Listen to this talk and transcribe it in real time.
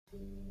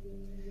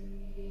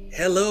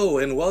Hello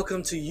and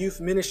welcome to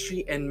Youth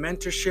Ministry and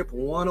Mentorship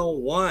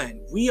 101.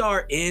 We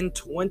are in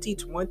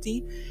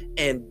 2020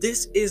 and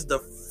this is the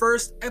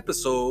first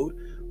episode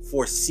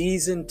for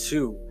season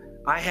 2.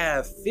 I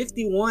have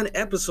 51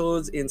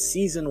 episodes in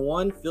season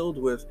 1 filled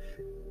with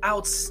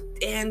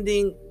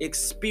outstanding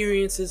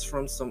experiences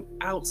from some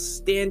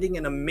outstanding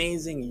and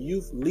amazing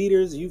youth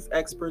leaders, youth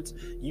experts,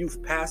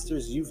 youth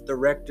pastors, youth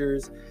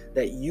directors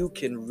that you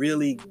can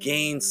really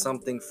gain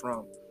something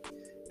from.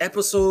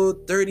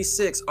 Episode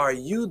 36, Are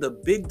You the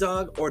Big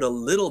Dog or the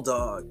Little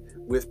Dog?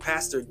 With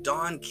Pastor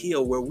Don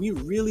Keel, where we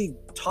really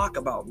talk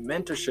about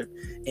mentorship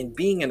and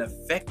being an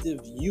effective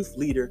youth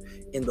leader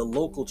in the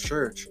local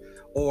church.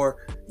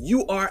 Or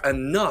You Are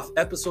Enough,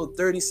 episode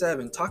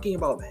 37, talking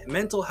about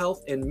mental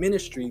health and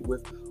ministry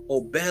with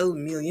Obel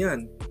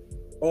Milian.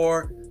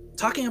 Or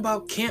talking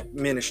about camp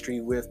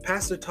ministry with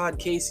Pastor Todd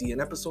Casey in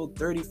episode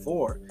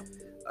 34.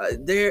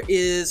 There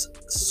is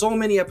so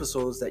many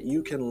episodes that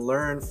you can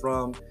learn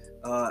from.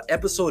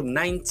 Episode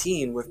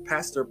 19 with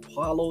Pastor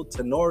Paulo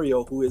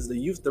Tenorio, who is the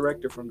youth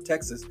director from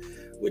Texas,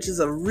 which is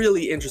a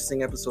really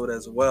interesting episode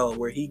as well,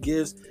 where he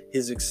gives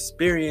his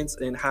experience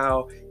in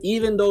how,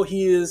 even though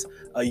he is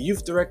a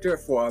youth director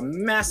for a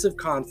massive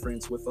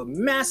conference with a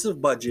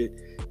massive budget,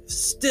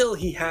 still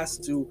he has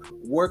to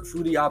work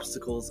through the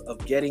obstacles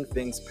of getting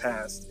things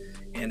passed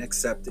and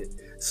accepted.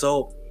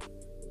 So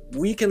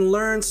we can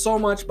learn so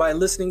much by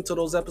listening to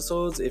those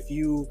episodes. If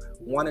you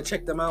want to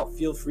check them out,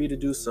 feel free to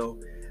do so.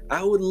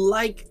 I would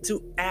like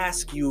to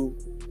ask you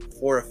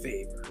for a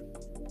favor.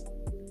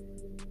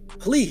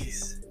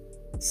 Please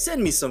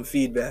send me some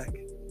feedback.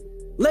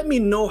 Let me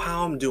know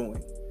how I'm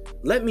doing.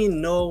 Let me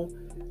know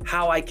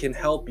how I can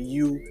help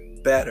you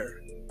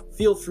better.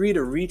 Feel free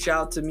to reach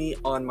out to me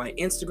on my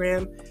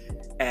Instagram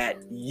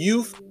at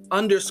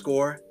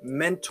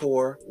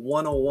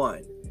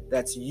youth_mentor101.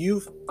 That's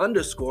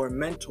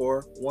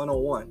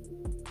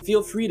youth_mentor101.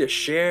 Feel free to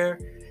share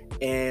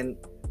and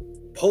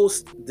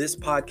post this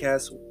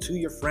podcast to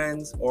your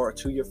friends or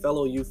to your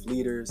fellow youth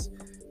leaders.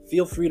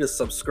 Feel free to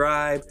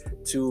subscribe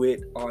to it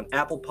on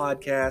Apple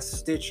Podcasts,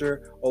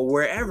 Stitcher, or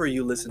wherever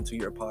you listen to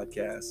your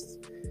podcasts.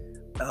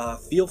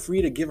 Feel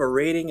free to give a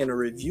rating and a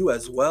review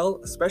as well,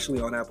 especially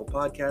on Apple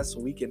Podcasts, so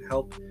we can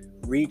help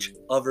reach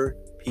other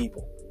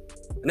people.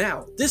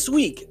 Now, this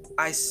week,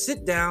 I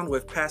sit down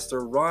with Pastor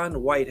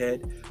Ron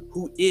Whitehead,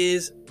 who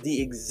is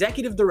the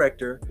Executive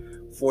Director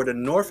for the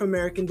North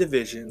American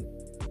Division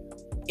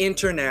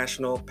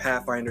International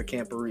Pathfinder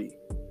Camporee.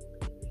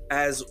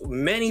 As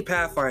many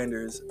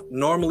Pathfinders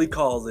normally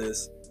call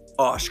this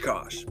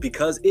Oshkosh,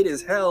 because it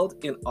is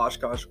held in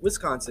Oshkosh,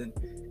 Wisconsin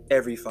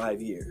every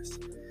 5 years.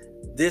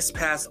 This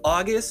past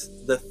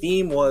August, the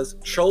theme was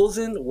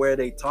Chosen, where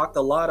they talked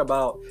a lot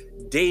about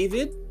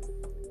David,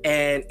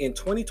 and in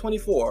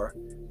 2024,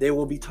 they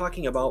will be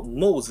talking about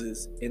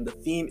Moses, and the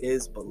theme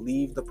is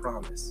Believe the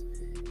Promise.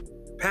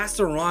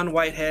 Pastor Ron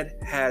Whitehead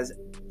has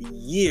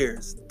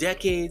years,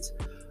 decades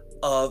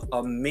of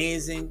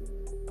amazing,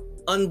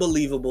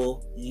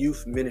 unbelievable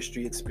youth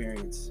ministry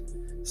experience.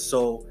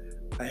 So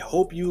I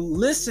hope you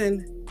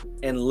listen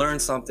and learn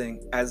something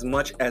as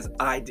much as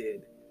I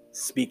did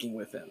speaking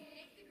with him.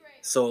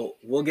 So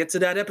we'll get to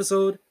that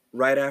episode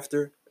right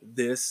after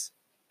this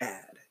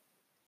ad.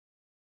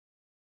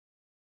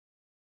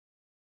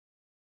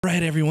 All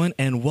right, everyone,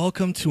 and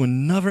welcome to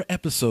another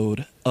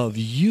episode of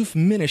Youth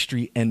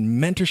Ministry and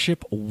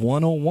Mentorship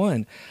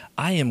 101.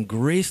 I am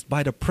graced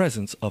by the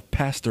presence of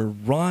Pastor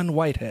Ron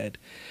Whitehead,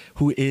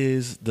 who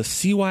is the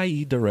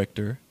CYE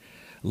Director,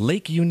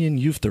 Lake Union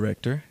Youth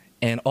Director,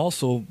 and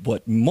also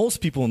what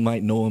most people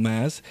might know him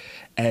as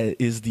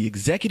is the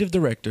Executive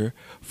Director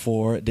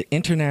for the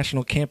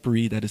International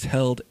Camporee that is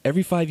held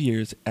every 5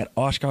 years at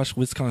Oshkosh,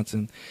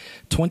 Wisconsin.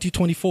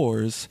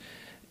 2024's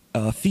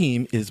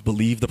theme is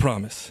Believe the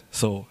Promise.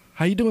 So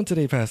how you doing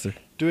today, Pastor?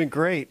 Doing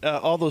great.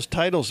 All those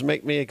titles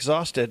make me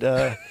exhausted.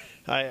 I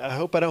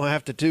hope I don't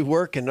have to do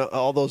work in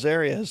all those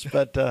areas,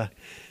 but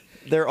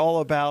they're all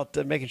about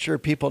making sure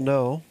people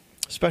know,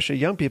 especially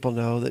young people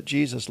know, that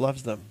Jesus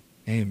loves them.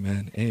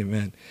 Amen.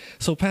 Amen.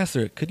 So,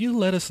 Pastor, could you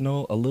let us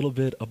know a little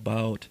bit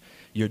about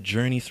your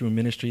journey through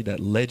ministry that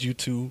led you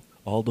to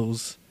all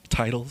those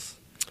titles?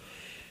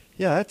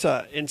 Yeah, that's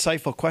an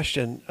insightful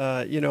question.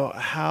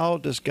 How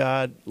does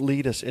God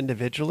lead us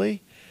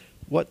individually?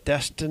 What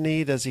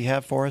destiny does he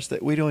have for us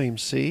that we don't even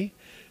see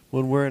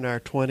when we're in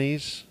our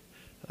 20s,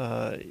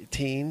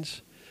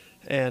 teens?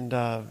 And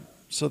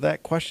so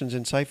that question's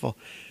insightful.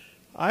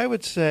 I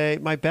would say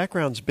my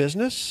background's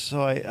business,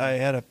 so I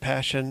had a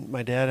passion.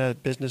 My dad had a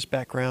business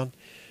background,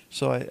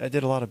 so I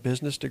did a lot of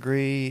business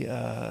degree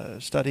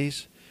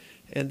studies.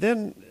 And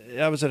then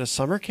I was at a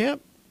summer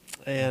camp,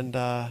 and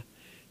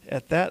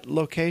at that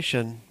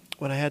location,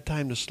 when I had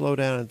time to slow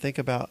down and think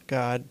about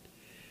God,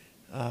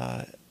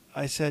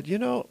 I said,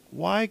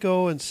 why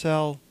go and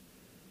sell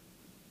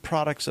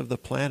products of the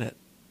planet?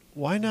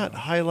 Why not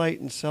highlight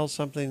and sell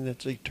something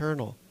that's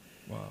eternal?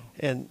 Wow.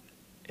 And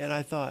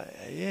I thought,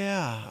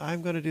 yeah,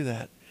 I'm going to do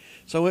that.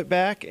 So I went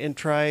back and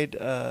tried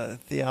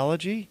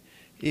theology,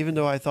 even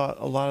though I thought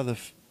a lot of the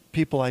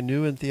people I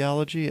knew in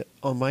theology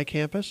on my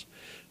campus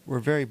were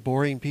very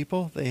boring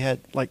people. They had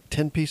like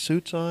 10-piece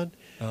suits on.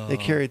 They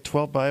carried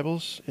 12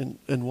 Bibles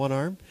in one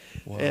arm,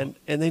 Wow. and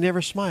they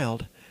never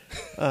smiled.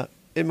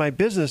 In my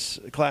business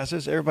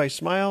classes, everybody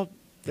smiled.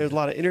 There was a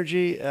lot of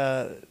energy.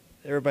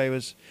 Everybody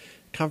was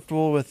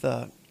comfortable with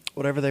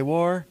whatever they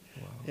wore,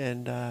 Wow.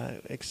 and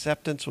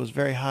acceptance was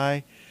very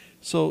high.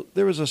 So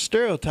there was a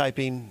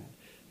stereotyping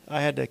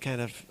I had to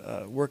kind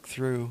of work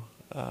through,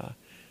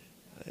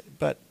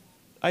 but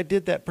I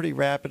did that pretty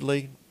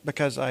rapidly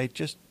because I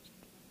just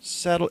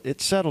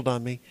settled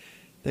on me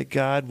that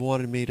God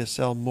wanted me to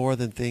sell more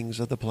than things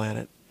of the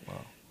planet.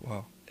 Wow.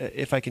 Wow.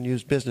 If I can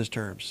use business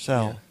terms,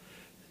 sell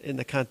in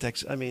the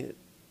context. I mean,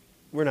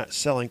 we're not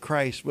selling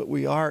Christ, but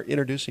we are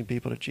introducing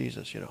people to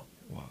Jesus, you know.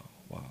 Wow.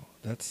 Wow.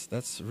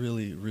 That's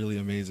really, really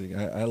amazing.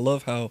 I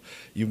love how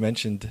you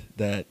mentioned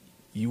that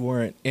you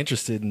weren't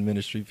interested in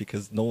ministry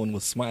because no one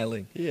was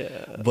smiling.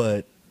 Yeah.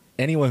 But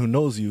anyone who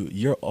knows you,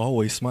 you're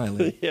always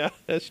smiling. Yeah,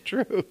 that's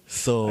true.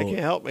 So I can't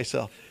help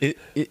myself.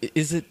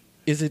 Is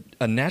it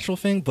a natural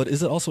thing, but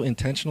is it also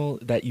intentional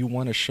that you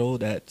want to show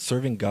that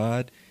serving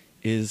God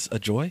is a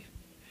joy?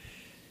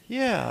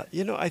 Yeah,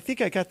 you know, I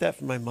think I got that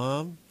from my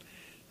mom.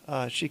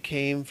 She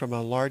came from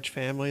a large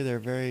family. They're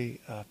very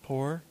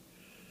poor.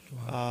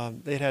 Wow.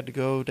 They'd had to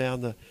go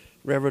down the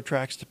railroad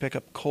tracks to pick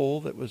up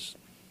coal that was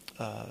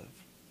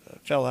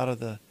fell out of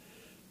the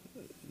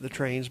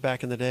trains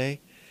back in the day.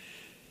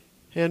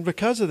 And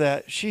because of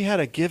that, she had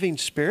a giving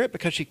spirit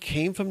because she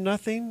came from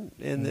nothing.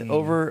 And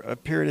over a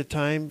period of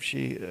time,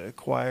 she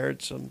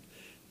acquired some,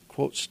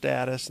 quote,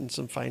 status and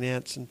some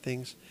finance and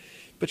things.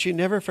 But she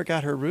never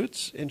forgot her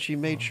roots, and she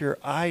made sure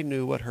I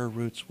knew what her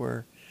roots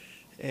were,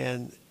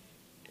 and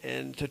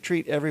to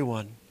treat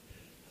everyone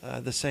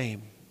the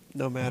same,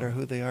 no matter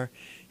who they are.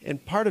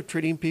 And part of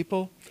treating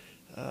people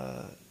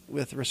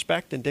with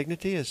respect and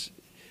dignity is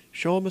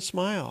show them a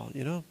smile,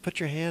 you know, put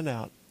your hand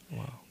out.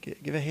 Wow.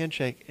 Give a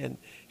handshake, and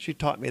she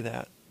taught me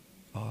that.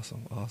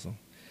 Awesome. Awesome.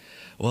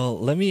 Well,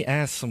 let me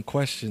ask some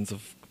questions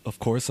of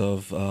course,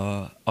 of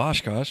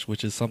Oshkosh,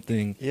 which is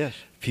something Yes.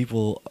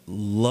 people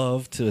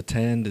love to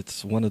attend.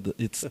 It's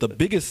it's the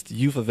biggest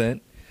youth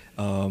event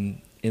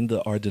in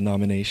our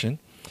denomination,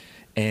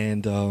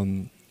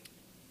 and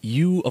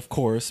you, of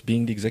course,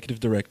 being the executive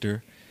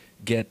director,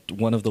 get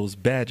one of those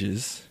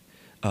badges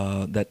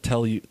that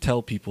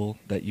tell people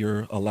that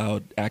you're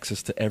allowed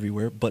access to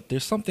everywhere. But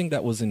there's something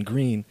that was in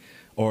green,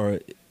 or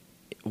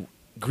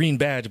green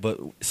badge, but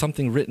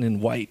something written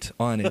in white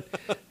on it.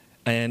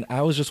 And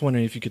I was just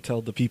wondering if you could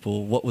tell the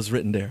people what was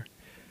written there.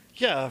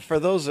 Yeah, for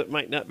those that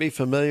might not be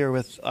familiar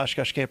with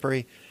Oshkosh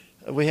Camporee,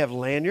 we have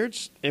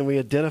lanyards, and we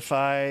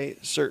identify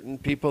certain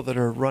people that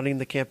are running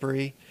the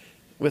camporee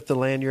with the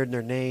lanyard and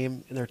their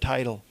name and their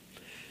title.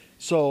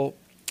 So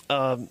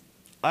I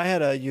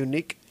had a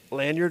unique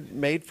lanyard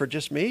made for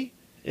just me.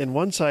 In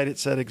one side, it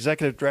said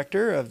Executive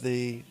Director of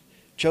the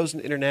Chosen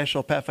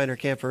International Pathfinder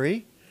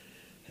Camporee,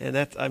 and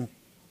I'm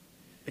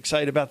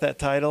excited about that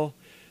title.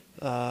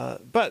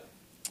 But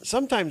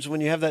sometimes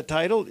when you have that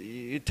title,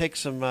 you take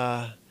some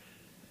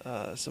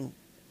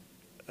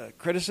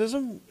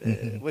criticism,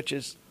 which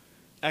is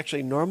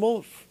actually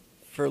normal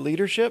for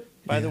leadership.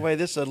 By the way,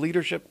 this is a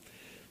leadership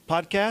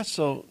podcast,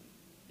 so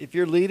if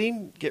you're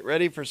leading, get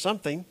ready for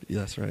something.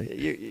 That's right.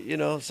 You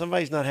know,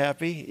 somebody's not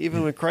happy.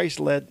 Even when Christ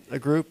led a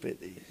group,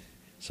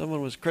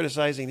 someone was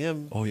criticizing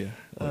him. Oh yeah.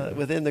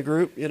 Within the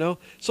group, you know.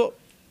 So,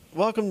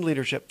 welcome to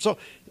leadership. So,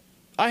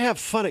 I have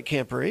fun at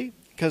Camporee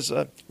because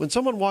when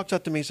someone walks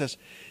up to me and says,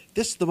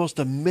 "This is the most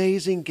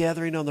amazing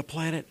gathering on the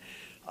planet.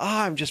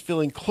 I'm just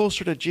feeling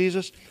closer to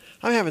Jesus.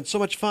 I'm having so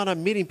much fun.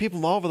 I'm meeting people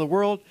from all over the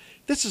world.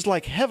 This is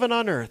like heaven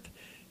on earth."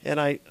 And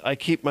I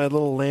keep my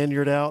little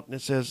lanyard out, and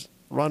it says,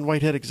 Ron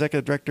Whitehead,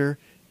 Executive Director,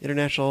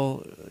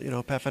 International,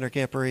 Pathfinder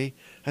Camporee.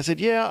 I said,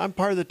 yeah, I'm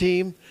part of the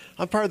team.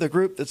 I'm part of the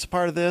group that's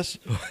part of this.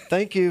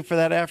 Thank you for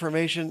that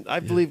affirmation. I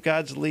believe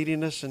God's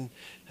leading us, and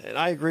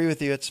I agree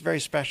with you. It's very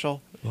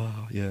special.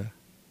 Wow, yeah.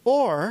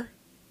 Or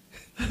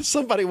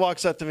somebody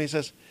walks up to me and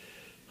says,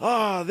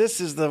 "Oh,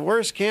 this is the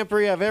worst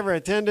camporee I've ever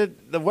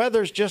attended. The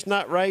weather's just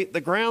not right.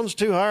 The ground's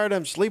too hard.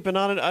 I'm sleeping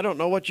on it. I don't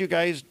know what you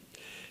guys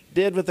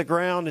did with the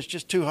ground. It's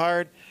just too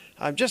hard.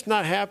 I'm just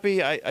not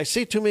happy. I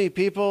see too many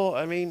people.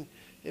 I mean,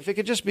 if it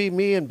could just be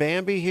me and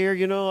Bambi here,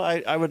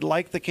 I would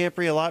like the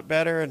camporee a lot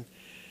better."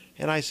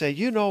 And I say,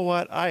 you know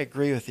what? I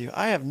agree with you.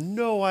 I have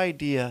no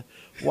idea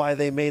why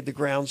they made the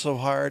ground so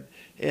hard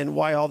and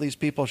why all these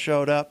people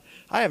showed up.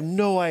 I have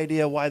no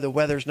idea why the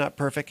weather's not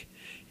perfect.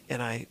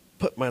 And I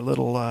put my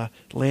little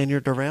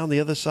lanyard around the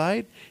other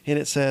side, and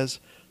it says,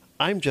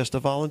 "I'm just a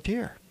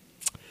volunteer."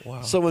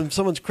 Wow. So when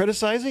someone's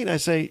criticizing, I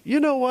say, you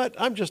know what?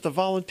 I'm just a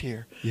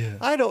volunteer. Yeah.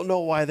 I don't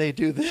know why they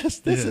do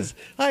this.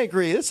 I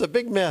agree. It's a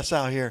big mess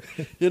out here,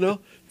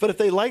 But if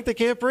they like the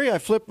camporee, I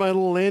flip my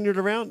little lanyard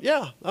around.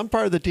 Yeah, I'm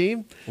part of the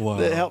team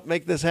that helped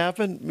make this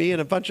happen. Me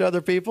and a bunch of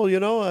other people,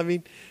 I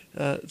mean,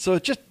 so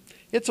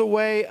it's a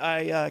way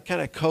I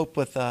kind of cope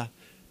with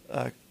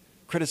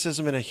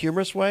criticism in a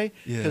humorous way.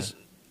 Yeah. Because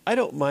I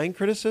don't mind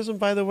criticism,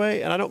 by the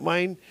way, and I don't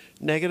mind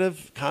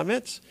negative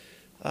comments.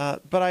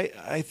 But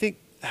I think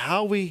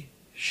how we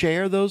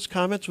share those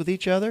comments with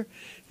each other,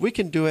 we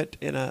can do it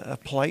in a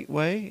polite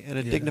way, in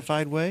a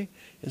dignified way,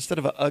 instead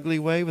of an ugly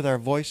way with our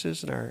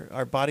voices and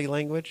our body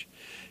language.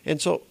 And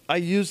so I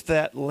use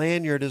that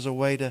lanyard as a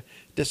way to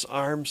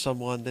disarm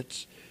someone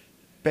that's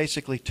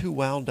basically too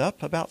wound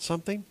up about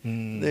something.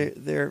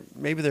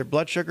 Maybe their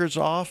blood sugar's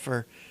off,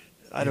 or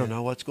I don't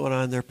know what's going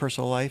on in their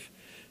personal life.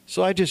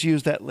 So I just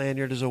use that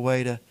lanyard as a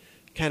way to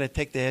kind of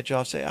take the edge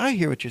off, say, I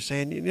hear what you're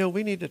saying. You know,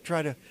 we need to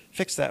try to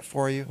fix that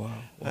for you.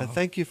 Wow.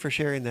 Thank you for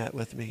sharing that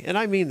with me. And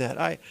I mean that.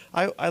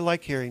 I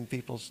like hearing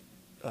people's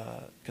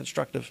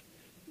constructive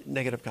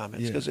negative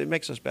comments because it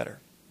makes us better.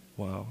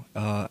 Wow.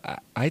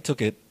 I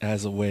took it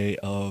as a way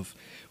of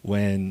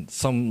when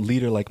some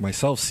leader like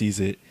myself sees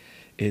it,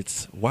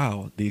 it's,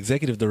 wow, the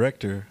executive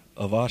director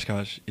of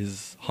Oshkosh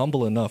is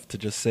humble enough to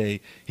just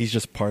say he's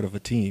just part of a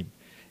team.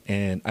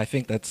 And I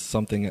think that's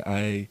something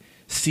I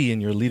see in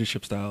your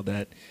leadership style,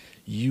 that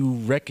you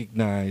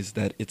recognize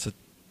that it's a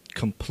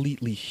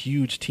completely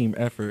huge team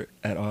effort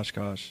at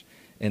Oshkosh,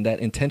 and that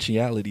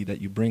intentionality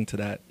that you bring to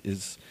that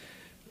is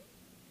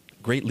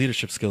great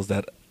leadership skills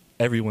that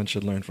everyone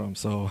should learn from.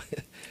 So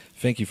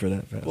thank you for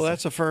that, Pastor. Well,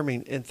 that's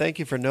affirming, and thank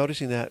you for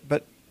noticing that.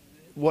 But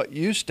what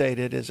you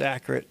stated is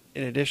accurate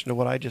in addition to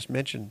what I just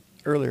mentioned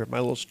earlier, my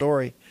little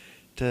story,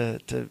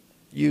 to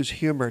use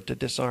humor to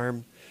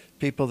disarm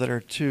people that are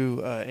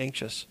too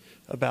anxious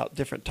about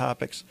different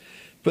topics.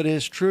 But it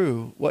is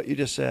true what you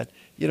just said.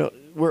 You know,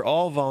 we're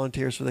all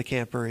volunteers for the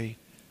Camporee.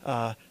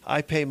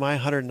 I pay my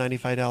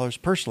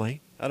 $195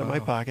 personally out of my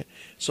pocket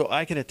so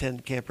I can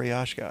attend Camporee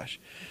Oshkosh.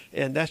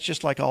 And that's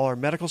just like all our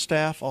medical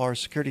staff, all our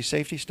security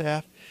safety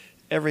staff.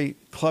 Every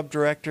club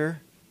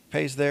director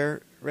pays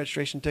their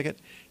registration ticket.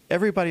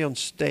 Everybody on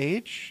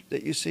stage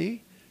that you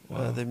see,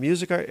 the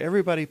music art,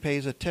 everybody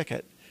pays a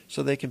ticket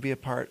so they can be a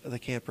part of the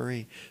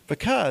Camporee.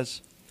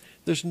 Because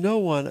there's no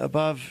one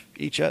above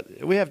each other.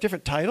 We have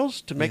different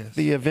titles to make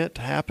the event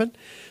happen,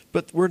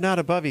 but we're not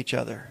above each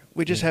other.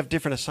 We just have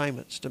different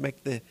assignments to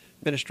make the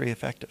ministry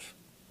effective.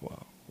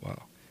 Wow.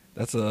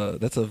 That's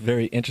a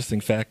very interesting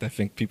fact. I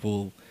think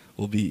people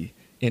will be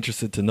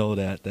interested to know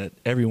that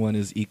everyone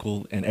is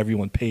equal and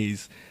everyone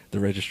pays the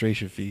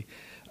registration fee.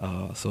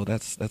 So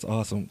that's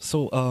awesome.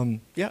 So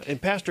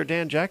and Pastor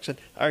Dan Jackson,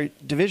 our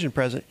division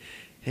president,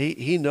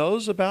 he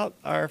knows about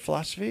our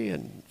philosophy,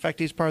 and in fact,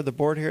 he's part of the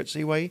board here at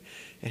CYE,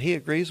 and he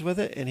agrees with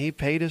it, and he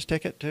paid his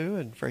ticket too,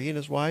 and for he and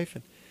his wife.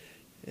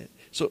 And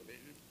so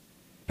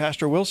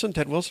Pastor Wilson,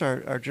 Ted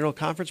Wilson, our general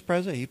conference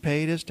president, he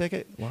paid his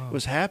ticket,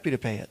 was happy to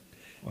pay it.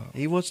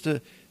 He wants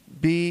to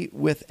be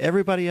with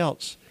everybody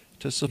else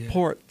to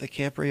support the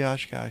Camporee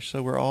Oshkosh,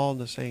 so we're all in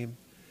the same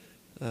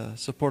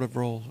supportive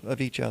role of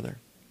each other.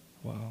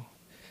 Wow.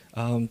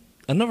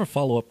 Another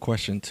follow-up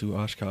question to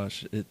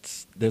Oshkosh.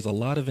 There's a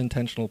lot of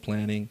intentional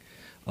planning,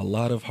 a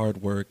lot of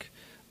hard work.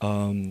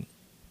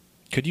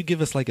 Could you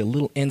give us like a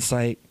little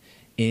insight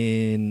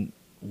in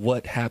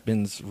what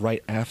happens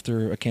right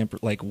after a camp?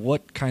 Like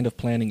what kind of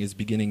planning is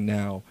beginning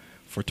now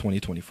for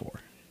 2024?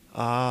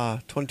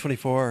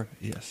 2024.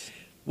 Yes.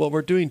 Well,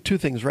 we're doing two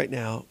things right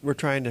now. We're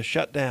trying to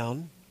shut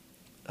down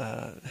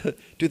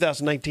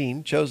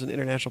 2019 Chosen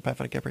International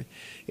Pathfinder Camporee.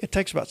 It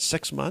takes about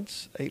 6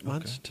 months, 8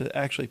 months to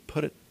actually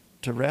put it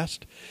to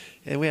rest,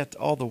 and we have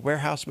all the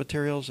warehouse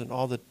materials and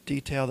all the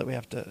detail that we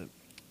have to,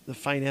 the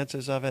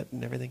finances of it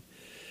and everything.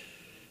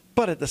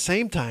 But at the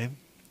same time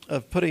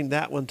of putting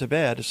that one to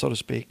bed, so to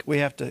speak,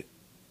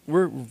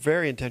 we're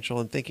very intentional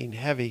in thinking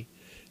heavy.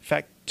 In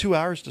fact, 2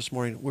 hours this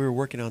morning we were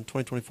working on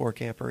 2024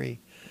 Camporee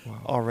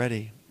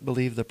already.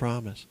 Believe the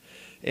promise.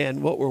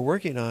 And what we're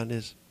working on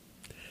is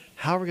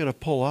how we're going to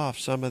pull off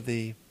some of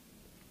the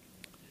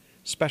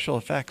special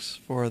effects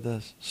for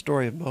the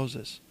story of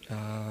Moses.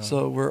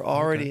 So we're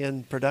already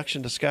in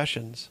production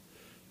discussions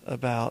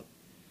about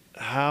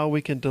how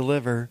we can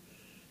deliver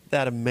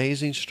that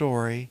amazing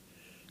story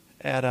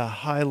at a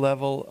high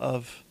level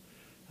of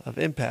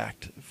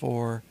impact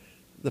for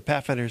the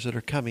Pathfinders that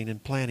are coming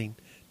and planning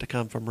to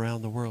come from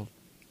around the world.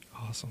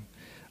 Awesome.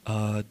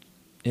 An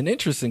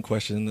interesting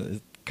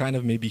question, kind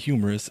of maybe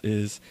humorous,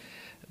 is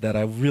that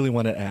I really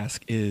want to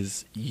ask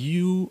is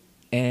you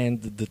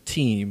and the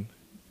team,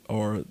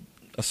 or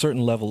a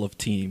certain level of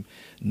team,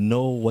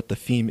 know what the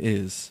theme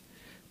is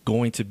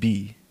going to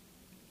be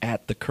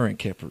at the current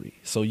Camporee.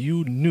 So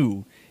you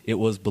knew it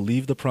was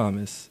Believe the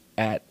Promise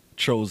at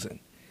Chosen.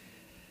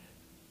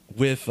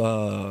 With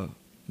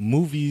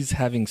movies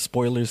having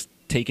spoilers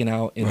taken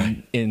out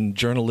in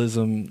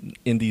journalism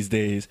in these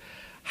days,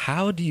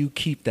 how do you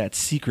keep that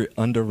secret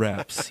under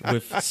wraps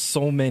with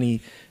so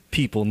many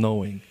people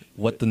knowing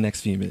what the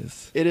next theme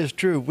is? It is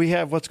true. We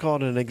have what's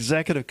called an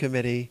executive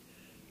committee,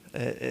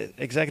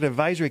 executive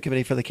advisory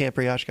committee for the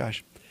Camporee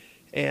Oshkosh.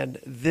 And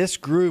this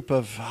group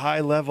of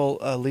high-level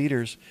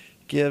leaders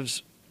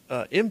gives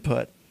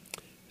input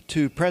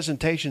to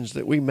presentations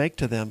that we make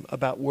to them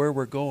about where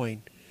we're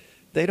going.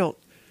 They don't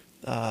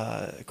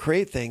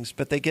create things,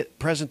 but they get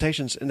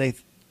presentations, and they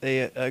they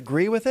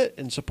agree with it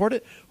and support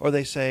it, or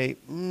they say,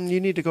 you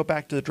need to go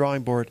back to the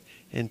drawing board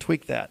and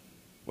tweak that.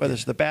 Whether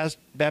it's the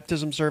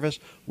baptism service,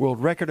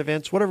 world record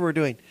events, whatever we're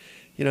doing,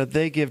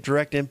 they give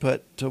direct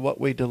input to what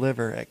we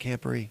deliver at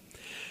Camporee.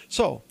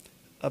 So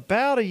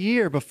about a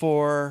year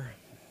before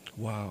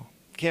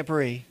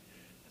Camporee,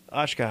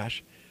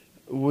 Oshkosh,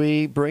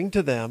 we bring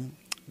to them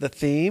the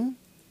theme,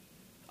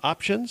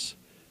 options,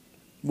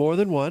 more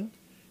than one,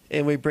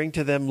 and we bring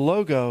to them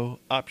logo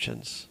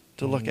options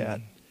to look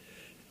at.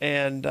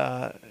 And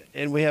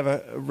we have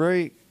a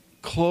very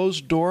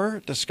closed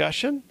door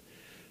discussion.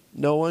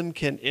 No one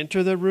can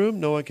enter the room.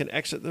 No one can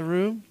exit the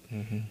room.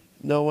 Mm-hmm.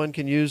 No one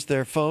can use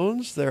their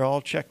phones. They're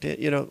all checked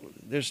in.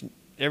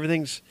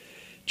 Everything's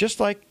just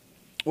like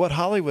what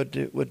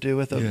Hollywood would do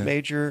with a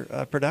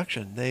major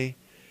production.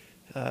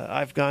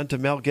 I've gone to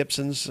Mel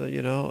Gibson's,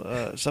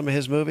 some of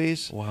his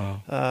movies.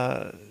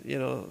 Wow.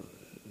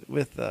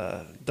 With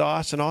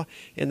DOS and all,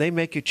 and they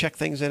make you check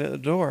things in at the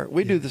door.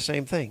 We do the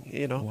same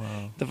thing,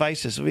 Wow.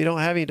 Devices. We don't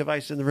have any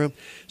device in the room.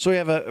 So we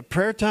have a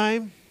prayer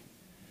time,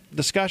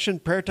 discussion,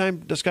 prayer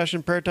time,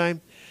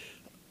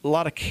 a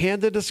lot of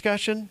candid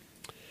discussion,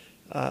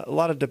 a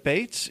lot of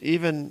debates,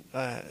 even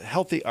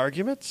healthy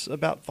arguments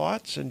about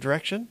thoughts and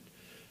direction,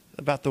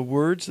 about the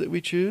words that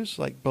we choose,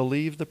 like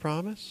believe the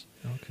promise.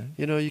 Okay.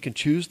 You can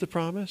choose the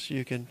promise.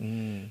 You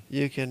can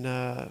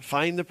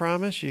find the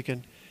promise.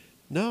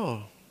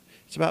 No.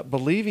 It's about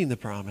believing the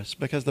promise,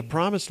 because the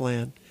promised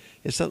land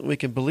is something we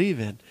can believe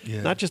in.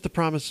 Yeah. Not just the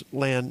promised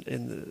land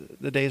in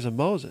the days of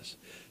Moses,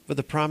 but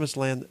the promised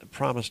land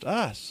promised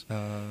us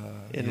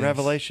in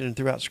Revelation and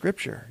throughout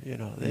Scripture.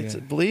 It's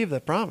believe the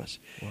promise.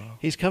 Wow.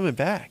 He's coming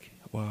back.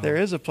 Wow. There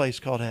is a place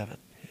called heaven,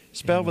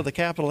 spelled with a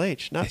capital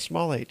H, not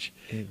small h.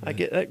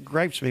 That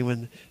gripes me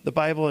when the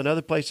Bible and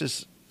other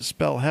places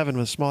spell heaven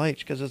with small h,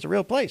 because it's a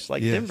real place,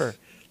 like Denver.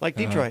 Like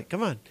Detroit,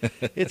 come on.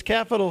 It's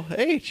capital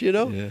H,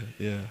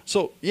 Yeah.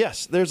 So,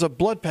 yes, there's a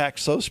blood pact,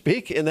 so to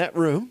speak, in that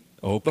room.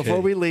 Okay.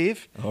 Before we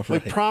leave, All right. we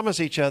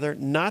promise each other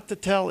not to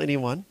tell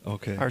anyone.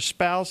 Okay. Our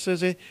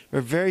spouses,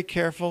 we're very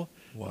careful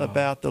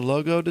about the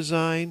logo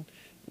design.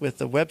 With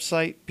the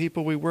website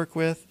people we work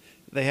with,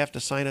 they have to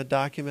sign a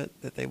document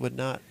that they would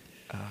not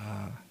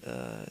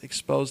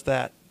expose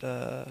that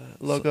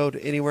logo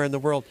to anywhere in the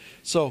world.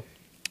 So,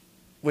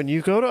 when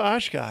you go to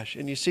Oshkosh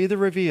and you see the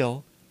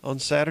reveal on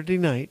Saturday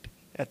night,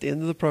 at the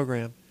end of the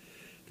program,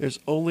 there's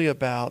only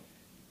about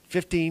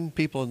 15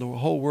 people in the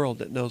whole world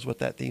that knows what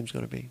that theme's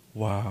going to be.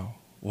 Wow.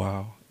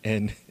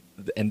 And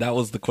that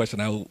was the question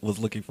I was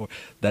looking for,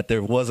 that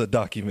there was a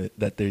document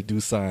that they do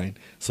sign.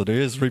 So there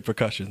is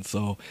repercussions.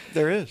 So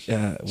there is.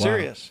 Yeah, wow.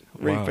 Serious.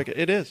 Wow.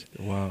 It is.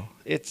 Wow.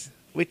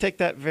 We take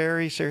that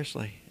very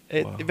seriously.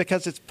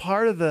 Because it's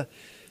part of the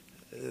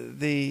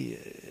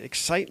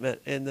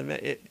excitement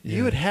and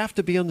you would have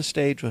to be on the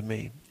stage with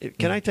me.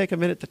 Can I take a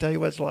minute to tell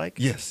you what it's like?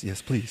 Yes,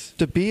 please.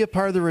 To be a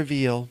part of the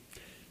reveal,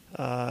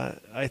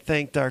 I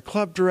thanked our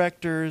club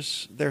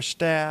directors, their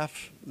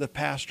staff, the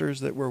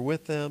pastors that were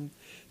with them,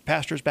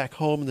 pastors back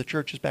home and the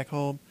churches back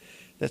home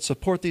that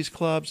support these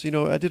clubs.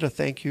 I did a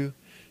thank you,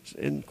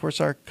 and of course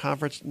our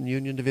conference and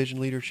union division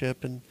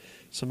leadership and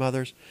some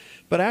others.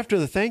 But after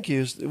the thank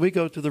yous, we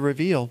go to the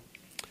reveal.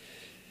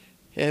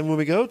 And when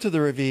we go to the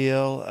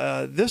reveal,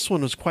 this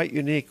one was quite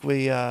unique.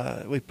 We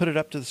put it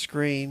up to the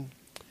screen.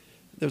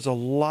 There's a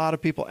lot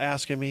of people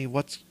asking me,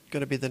 what's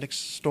going to be the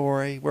next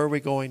story? Where are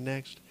we going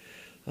next?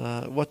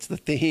 What's the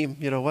theme?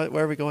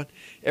 Where are we going?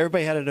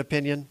 Everybody had an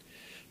opinion.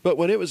 But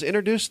when it was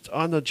introduced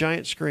on the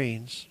giant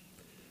screens,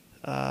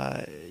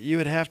 you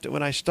would have to,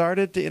 when I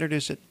started to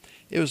introduce it,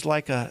 it was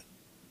like a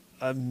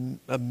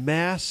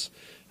mass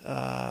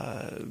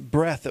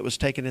breath that was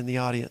taken in the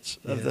audience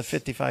of the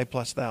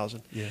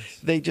 55,000+. Yes.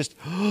 They just,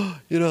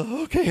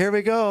 okay, here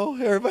we go.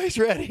 Everybody's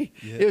ready.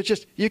 Yeah. It was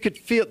just, you could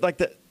feel like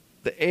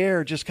the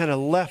air just kind of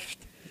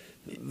left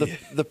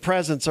the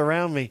presence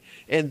around me.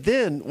 And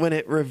then when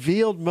it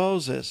revealed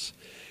Moses,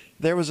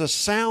 there was a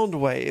sound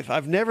wave.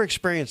 I've never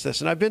experienced this,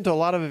 and I've been to a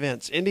lot of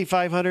events, Indy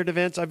 500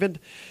 events. I've been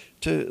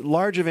to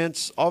large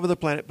events all over the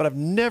planet, but I've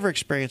never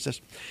experienced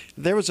this.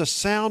 There was a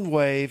sound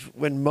wave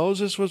when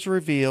Moses was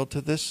revealed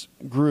to this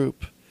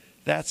group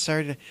that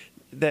Saturday.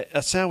 That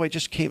a sound wave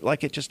just came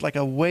like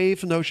a wave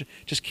from the ocean,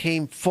 just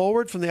came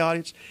forward from the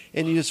audience,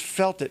 and you just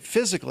felt it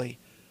physically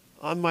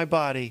on my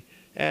body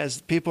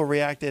as people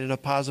reacted in a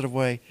positive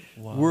way.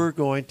 Wow. We're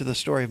going to the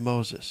story of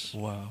Moses.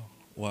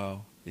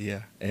 Wow.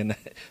 Yeah. And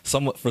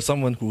for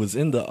someone who was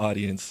in the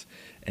audience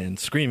and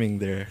screaming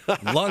their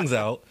lungs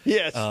out,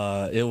 yes,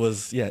 it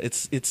was,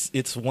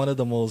 it's one of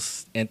the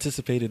most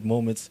anticipated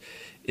moments.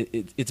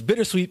 It's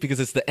bittersweet because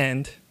it's the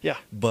end. Yeah.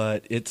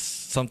 But it's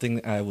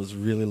something I was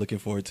really looking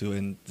forward to,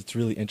 and it's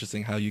really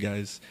interesting how you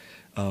guys,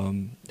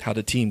 how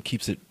the team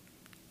keeps it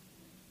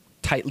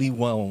tightly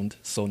wound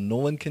so no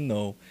one can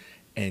know,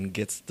 and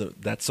gets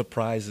that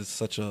surprise is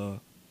such an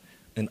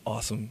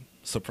awesome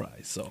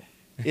surprise. So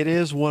it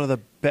is one of the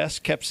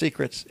best kept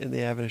secrets in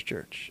the Adventist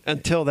Church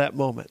until that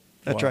moment.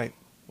 That's right.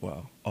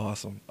 Wow.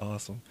 Awesome.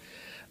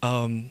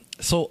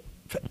 So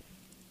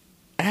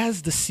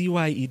as the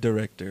CYE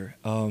director,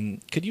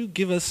 could you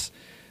give us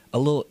a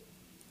little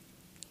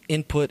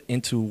input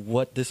into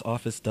what this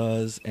office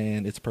does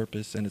and its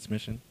purpose and its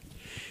mission?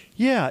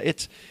 Yeah,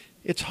 it's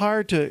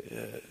hard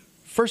to.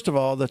 First of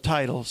all, the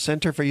title,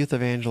 Center for Youth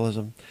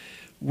Evangelism.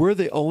 We're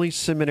the only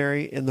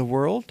seminary in the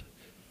world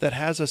that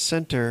has a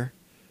center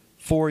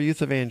for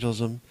youth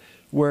evangelism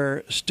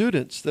where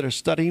students that are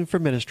studying for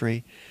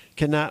ministry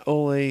can not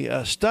only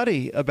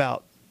study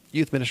about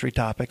youth ministry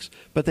topics,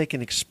 but they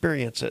can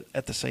experience it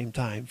at the same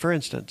time. For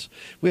instance,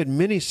 we had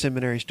many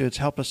seminary students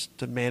help us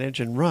to manage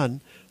and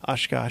run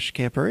Oshkosh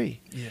Camporee.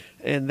 Yeah.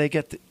 And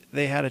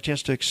they had a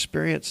chance to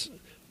experience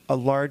a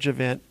large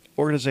event,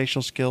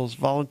 organizational skills,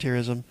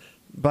 volunteerism,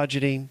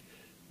 budgeting,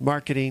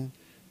 marketing,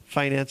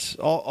 finance,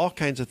 all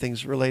kinds of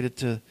things related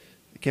to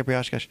Camporee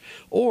Oshkosh.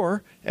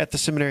 Or at the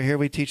seminary here,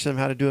 we teach them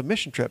how to do a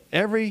mission trip.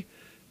 Every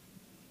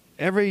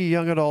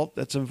young adult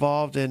that's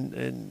involved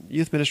in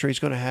youth ministry is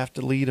going to have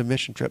to lead a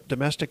mission trip,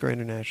 domestic or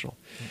international.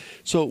 Mm-hmm.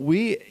 So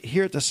we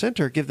here at the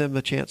center give them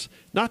the chance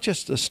not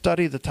just to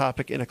study the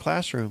topic in a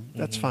classroom,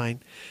 that's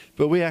fine,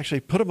 but we actually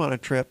put them on a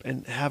trip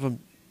and have them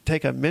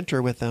take a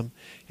mentor with them,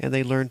 and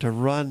they learn to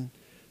run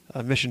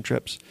mission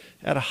trips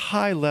at a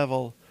high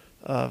level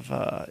of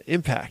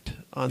impact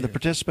on the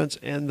participants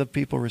and the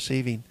people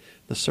receiving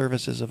the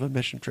services of a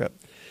mission trip.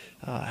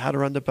 How to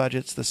run the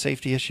budgets, the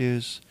safety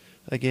issues,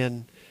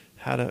 again,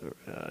 how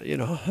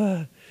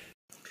to,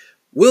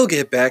 We'll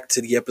get back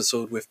to the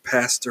episode with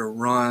Pastor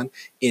Ron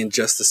in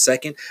just a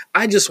second.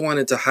 I just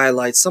wanted to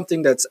highlight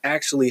something that's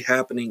actually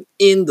happening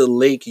in the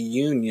Lake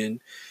Union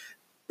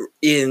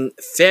in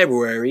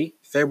February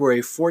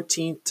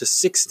 14th to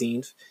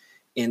 16th.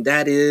 And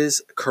that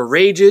is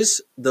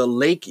Courageous, the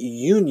Lake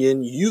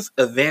Union Youth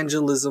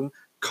Evangelism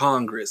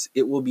Congress.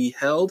 It will be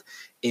held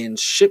in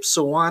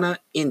Shipshewana,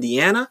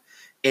 Indiana,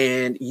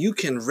 and you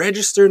can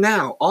register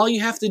now. All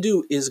you have to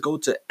do is go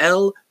to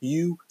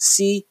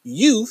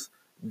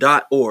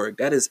lucyouth.org.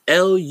 That is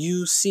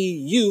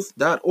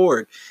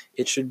lucyouth.org.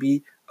 It should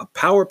be a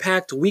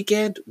power-packed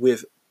weekend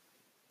with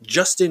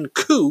Justin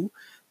Koo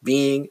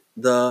being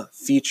the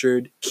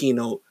featured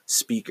keynote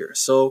speaker.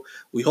 So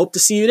we hope to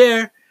see you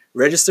there.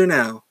 Register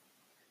now.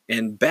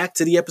 And back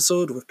to the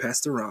episode with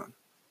Pastor Ron.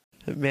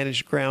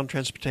 Manage ground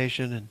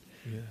transportation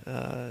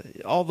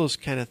and all those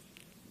kind of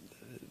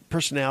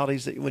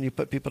personalities that when you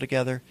put people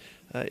together,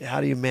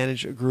 how do you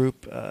manage a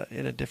group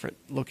in a different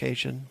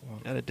location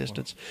at a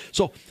distance?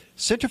 So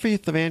Center for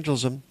Youth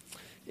Evangelism,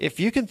 if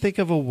you can think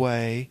of a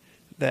way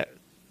that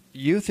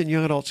youth and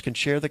young adults can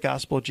share the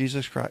gospel of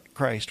Jesus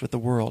Christ with the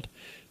world,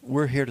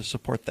 we're here to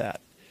support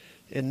that.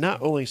 And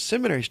not only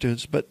seminary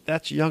students, but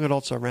that's young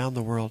adults around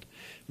the world.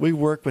 We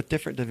work with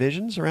different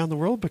divisions around the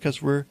world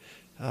because we're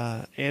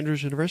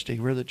Andrews University.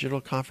 We're the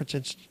General Conference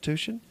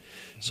Institution.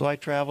 So I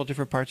travel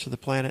different parts of the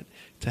planet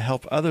to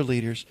help other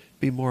leaders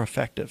be more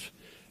effective.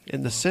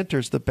 And the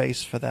center's the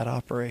base for that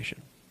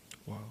operation.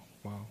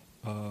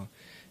 Wow.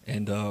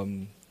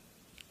 And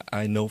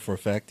I know for a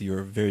fact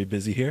you're very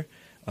busy here.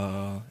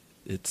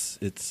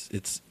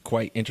 It's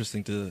quite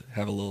interesting to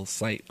have a little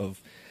sight of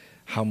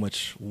how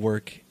much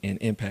work and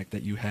impact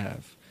that you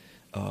have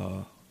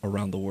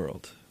around the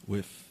world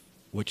with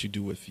what you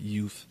do with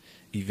youth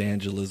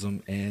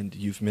evangelism and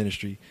youth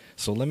ministry.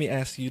 So let me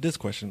ask you this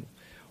question.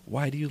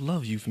 Why do you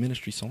love youth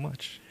ministry so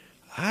much?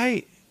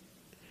 I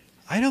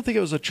don't think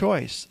it was a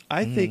choice.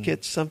 I think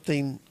it's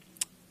something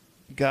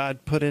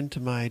God put into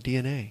my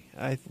DNA,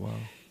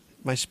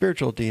 my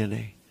spiritual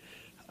DNA.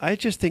 I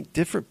just think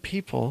different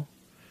people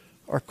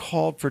are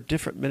called for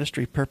different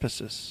ministry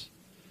purposes.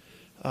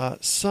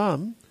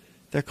 Some,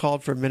 they're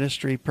called for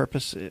ministry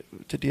purpose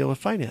to deal with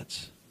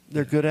finance.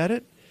 They're good at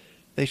it.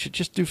 They should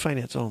just do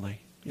finance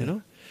only, you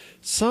know.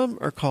 Some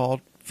are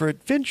called for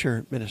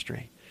adventure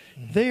ministry.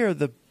 They are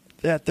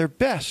at their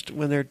best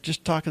when they're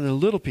just talking to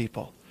little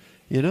people,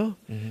 you know.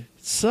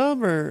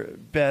 Some are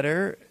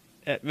better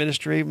at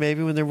ministry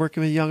maybe when they're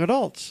working with young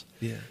adults.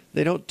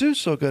 They don't do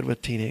so good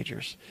with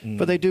teenagers,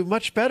 but they do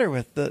much better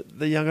with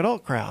the young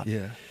adult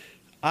crowd.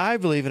 I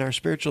believe in our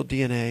spiritual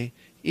DNA,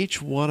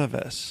 each one of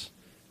us,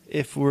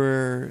 if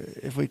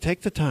we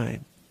take the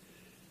time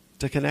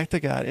to connect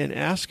to God and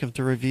ask Him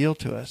to reveal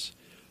to us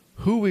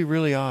who we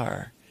really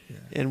are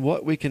and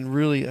what we can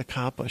really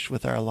accomplish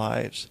with our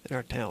lives and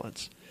our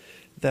talents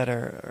that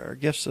are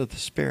gifts of the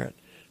Spirit,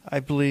 I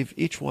believe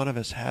each one of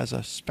us has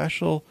a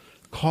special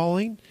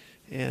calling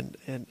and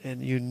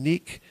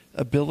unique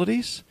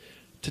abilities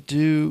to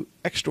do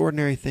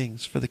extraordinary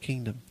things for the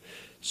kingdom.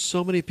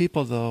 So many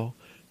people, though,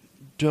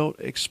 don't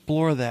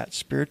explore that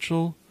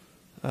spiritual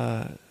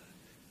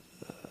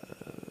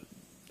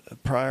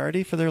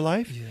priority for their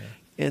life,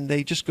 and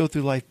they just go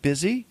through life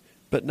busy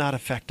but not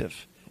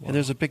effective. And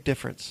there's a big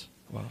difference.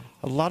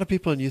 A lot of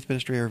people in youth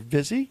ministry are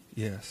busy,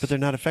 but they're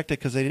not effective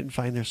because they didn't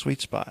find their sweet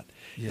spot.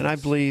 And I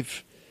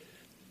believe,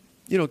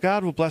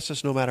 God will bless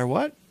us no matter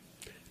what,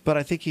 but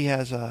I think He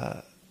has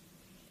a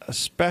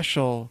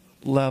special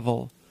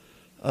level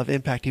of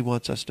impact He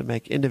wants us to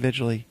make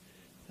individually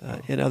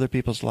in other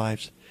people's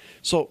lives.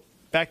 So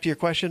back to your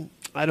question,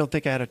 I don't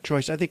think I had a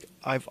choice. I think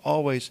I've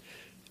always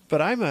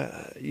but I'm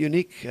a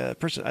unique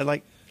person. I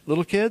like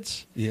little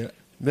kids, Yeah.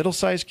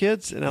 middle-sized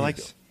kids, and I like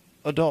Yes.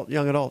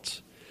 young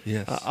adults.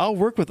 Yes. I'll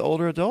work with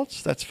older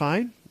adults. That's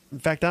fine. In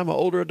fact, I'm an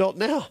older adult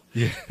now.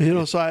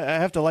 Yeah. So I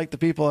have to like the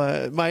people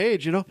my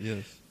age.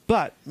 Yes.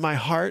 But my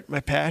heart,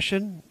 my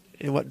passion,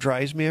 and what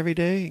drives me every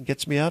day and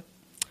gets me up,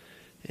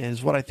 and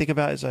is what I think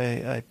about as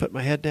I put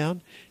my head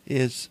down,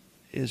 is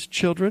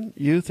children,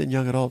 youth, and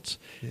young adults.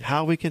 Yeah.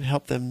 How we can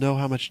help them know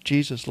how much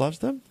Jesus loves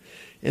them,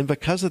 and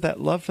because of that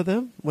love for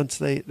them, once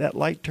that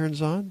light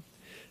turns on,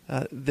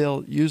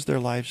 they'll use their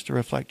lives to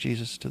reflect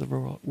Jesus to the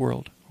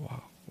world.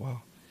 Wow.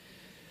 Wow.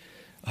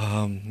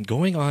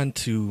 Going on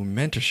to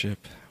mentorship,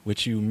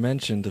 which you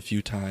mentioned a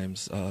few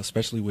times,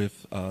 especially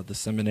with the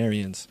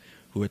seminarians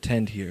who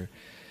attend here.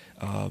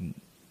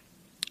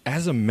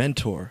 As a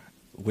mentor,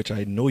 which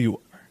I know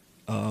you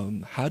are,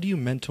 how do you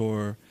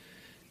mentor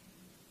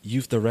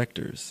youth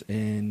directors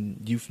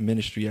and youth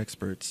ministry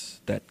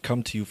experts that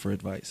come to you for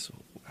advice?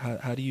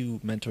 How do you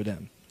mentor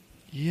them?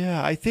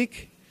 Yeah, I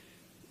think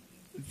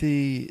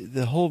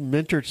the whole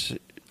mentor.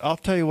 I'll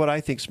tell you what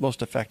I think is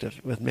most effective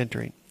with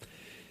mentoring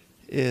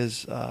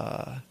is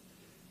that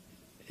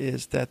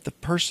the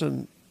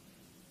person.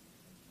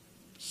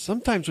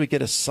 Sometimes we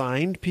get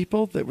assigned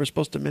people that we're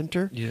supposed to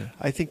mentor. Yeah.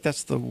 I think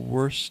that's the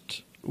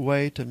worst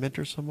way to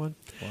mentor someone.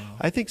 Wow.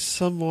 I think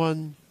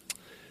someone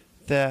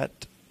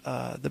that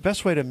the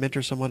best way to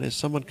mentor someone is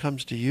someone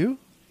comes to you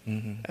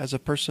Mm-hmm. as a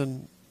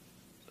person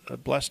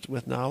blessed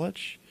with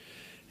knowledge,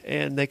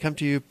 and they come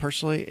to you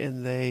personally,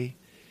 and they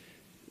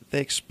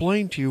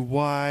explain to you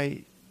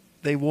why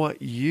they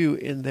want you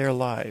in their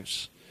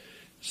lives.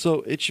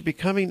 So it should be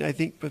coming, I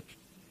think,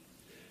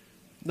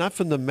 not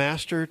from the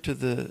master to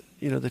the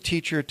the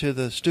teacher to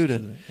the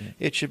student. Yeah.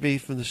 It should be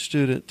from the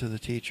student to the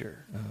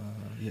teacher.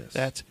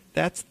 Yes.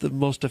 That's the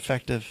most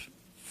effective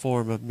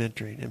form of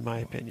mentoring, in my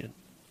opinion.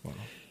 Wow.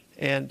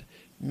 And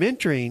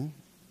mentoring,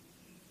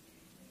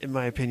 in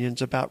my opinion,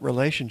 is about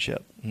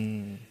relationship.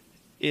 Mm.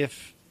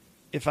 If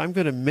I'm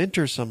going to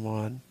mentor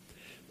someone,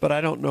 but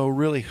I don't know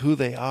really who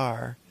they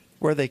are,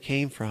 where they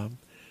came from,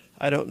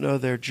 I don't know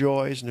their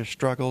joys and their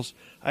struggles,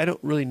 I don't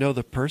really know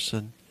the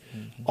person.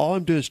 Mm-hmm. All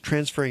I'm doing is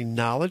transferring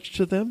knowledge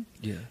to them,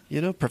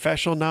 Yeah.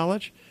 Professional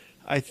knowledge.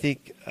 I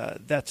think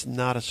that's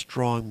not a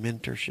strong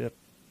mentorship,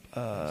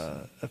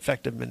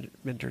 effective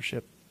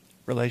mentorship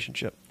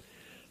relationship.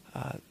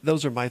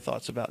 Those are my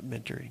thoughts about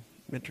mentorship.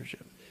 Gotcha.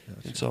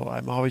 And so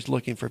I'm always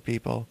looking for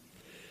people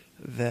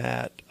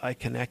that I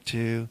connect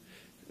to,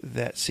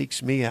 that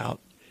seeks me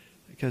out,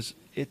 because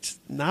it's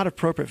not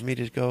appropriate for me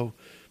to go,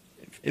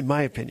 in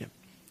my opinion,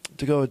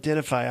 to go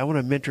identify, I want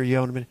to mentor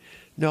you.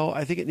 No,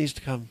 I think it needs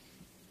to come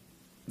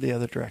the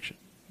other direction.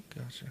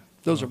 Gotcha.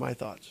 Those Wow. are my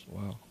thoughts.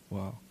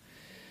 Wow.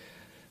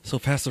 So,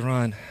 Pastor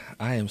Ron,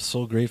 I am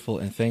so grateful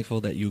and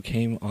thankful that you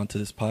came onto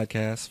this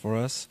podcast for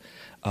us.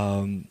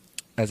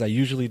 As I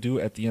usually do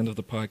at the end of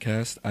the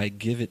podcast, I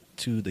give it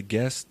to the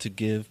guest to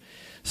give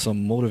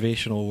some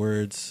motivational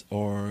words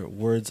or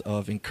words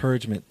of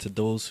encouragement to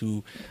those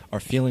who are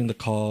feeling the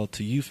call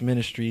to youth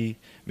ministry.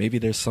 Maybe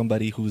there's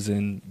somebody who's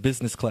in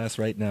business class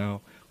right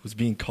now who's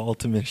being called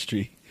to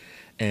ministry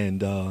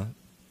and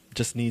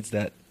just needs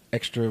that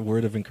extra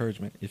word of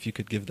encouragement. If you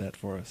could give that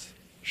for us.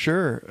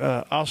 Sure.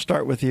 I'll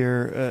start with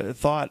your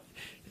thought.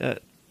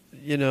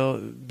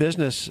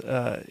 Business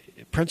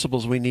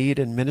principles we need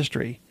in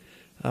ministry.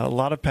 A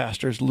lot of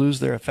pastors lose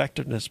their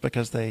effectiveness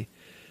because they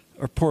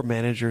are poor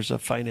managers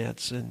of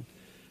finance and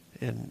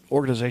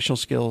organizational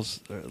skills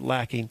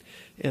lacking.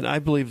 And I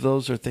believe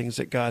those are things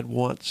that God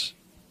wants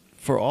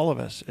for all of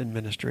us in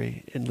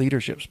ministry, in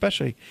leadership,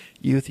 especially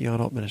youth, young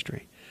adult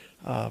ministry.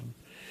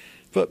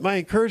 But my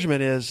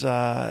encouragement is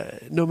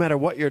no matter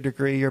what your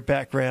degree, your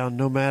background,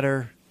 no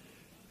matter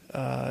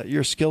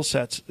your skill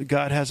sets,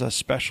 God has a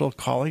special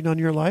calling on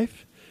your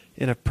life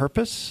and a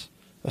purpose,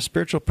 a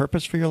spiritual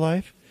purpose for your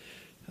life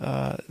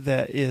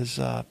that is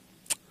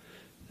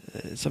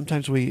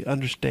sometimes we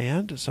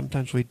understand,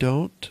 sometimes we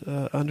don't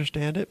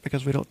understand it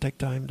because we don't take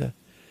time to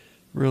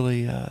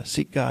really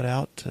seek God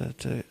out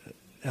to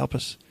help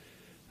us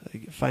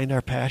find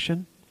our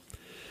passion.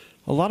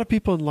 A lot of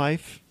people in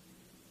life,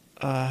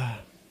 how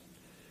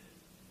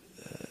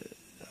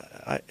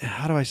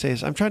do I say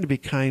this? I'm trying to be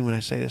kind when I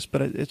say this,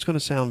 but it's going to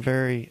sound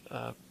very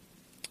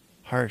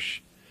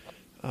harsh.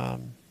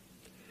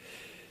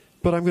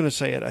 But I'm going to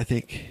say it, I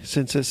think,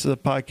 since this is a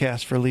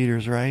podcast for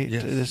leaders, right?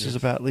 Yes, This is yes.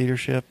 about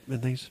leadership and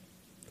things.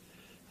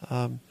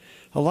 A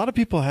lot of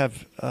people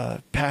have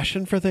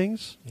passion for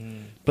things,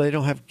 but they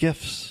don't have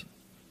gifts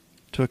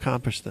to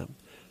accomplish them.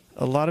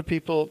 A lot of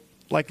people,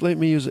 let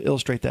me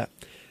illustrate that.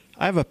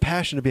 I have a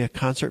passion to be a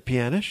concert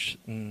pianist.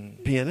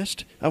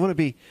 I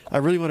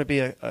really want to be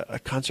a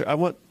concert. I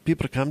want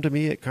people to come to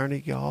me at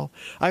Carnegie Hall.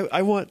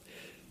 I want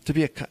to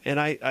be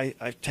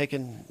I've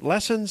taken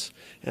lessons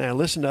and I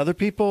listen to other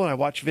people and I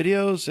watch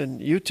videos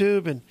and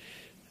YouTube, and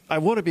I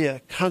want to be a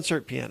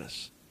concert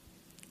pianist.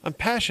 I'm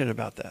passionate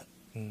about that.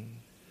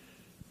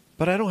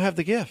 But I don't have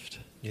the gift.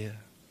 Yeah.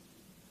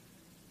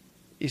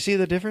 You see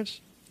the difference?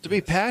 To be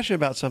passionate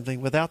about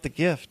something without the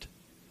gift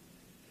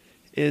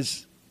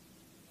is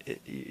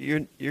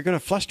you're going to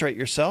frustrate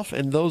yourself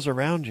and those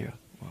around you.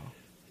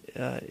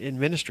 Wow. In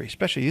ministry,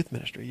 especially youth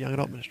ministry, young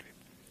adult ministry.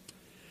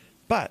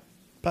 But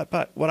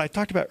what I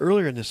talked about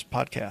earlier in this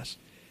podcast,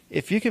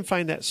 if you can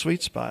find that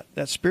sweet spot,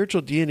 that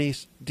spiritual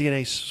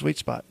DNA sweet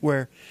spot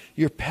where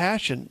your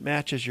passion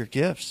matches your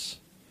gifts,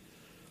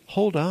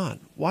 hold on,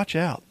 watch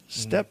out,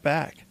 step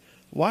back,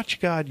 watch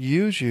God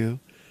use you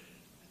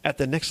at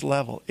the next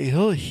level.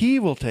 He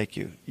will take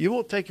you. You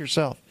won't take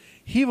yourself.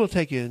 He will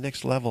take you to the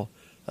next level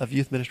of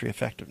youth ministry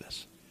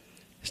effectiveness.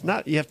 It's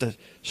not you have to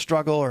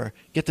struggle or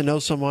get to know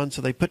someone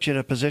so they put you in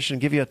a position,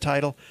 give you a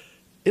title.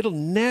 It'll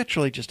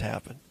naturally just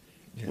happen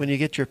when you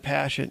get your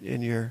passion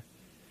and your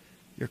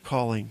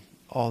calling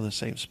all in the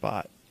same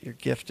spot, your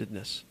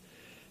giftedness.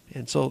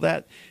 And so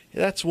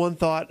that's one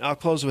thought. I'll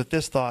close with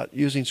this thought.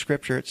 Using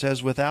Scripture, it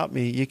says, without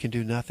me, you can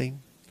do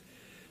nothing.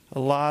 A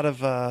lot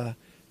of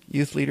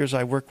youth leaders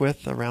I work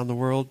with around the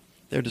world,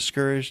 they're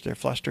discouraged, they're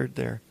flustered,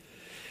 they're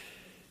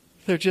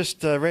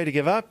just ready to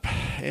give up.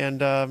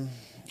 And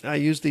I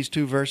use these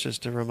two verses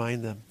to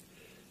remind them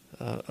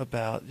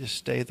about just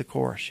stay the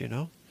course, you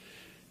know.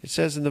 It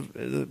says in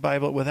the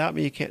Bible, without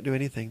me you can't do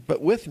anything,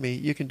 but with me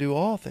you can do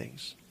all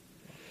things.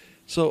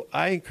 So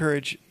I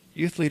encourage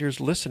youth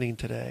leaders listening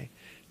today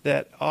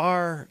that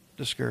are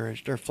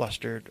discouraged or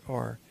flustered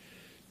or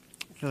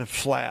kind of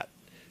flat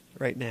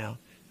right now,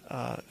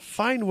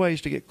 find ways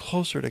to get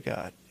closer to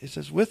God. It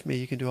says, with me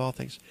you can do all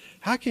things.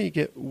 How can you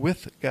get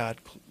with God?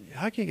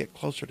 How can you get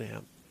closer to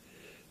Him?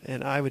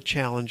 And I would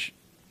challenge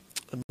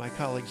my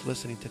colleagues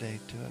listening today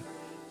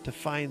to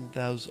find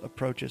those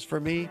approaches. For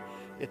me,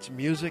 it's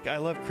music. I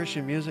love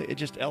Christian music. It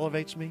just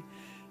elevates me.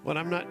 When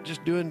I'm not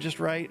just doing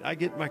just right, I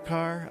get in my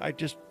car. I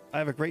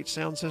have a great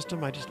sound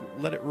system. I just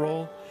let it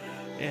roll,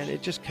 and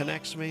it just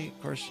connects me.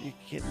 Of course, you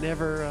can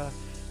never.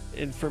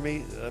 And for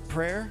me,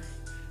 prayer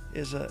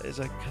is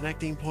a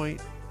connecting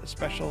point. A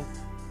special.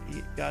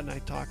 God and I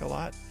talk a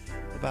lot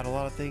about a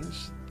lot of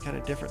things, kind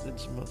of different than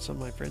some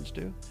of my friends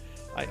do.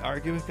 I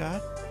argue with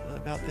God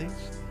about things.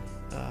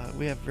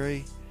 We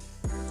agree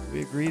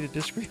to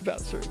disagree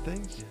about certain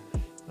things.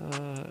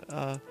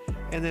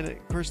 And then,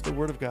 of course, the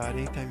Word of God.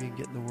 Anytime you can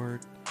get in the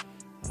Word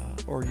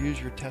or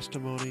use your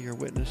testimony, your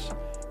witness,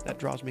 that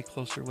draws me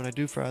closer. When I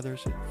do for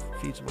others, it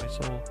feeds my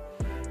soul.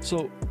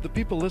 So the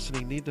people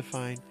listening need to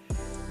find,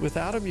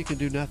 without Him, you can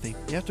do nothing.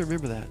 You have to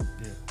remember that.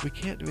 Yeah. We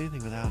can't do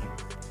anything without Him.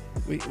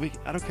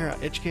 I don't care how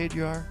educated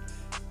you are,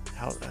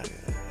 how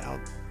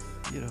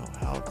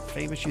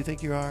famous you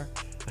think you are,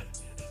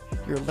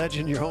 you're a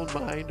legend in your own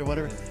mind or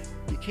whatever.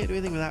 You can't do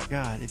anything without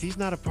God. If He's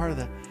not a part of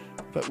that.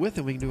 But with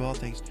Him, we can do all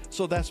things.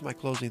 So that's my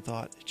closing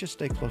thought. Just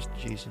stay close to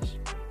Jesus.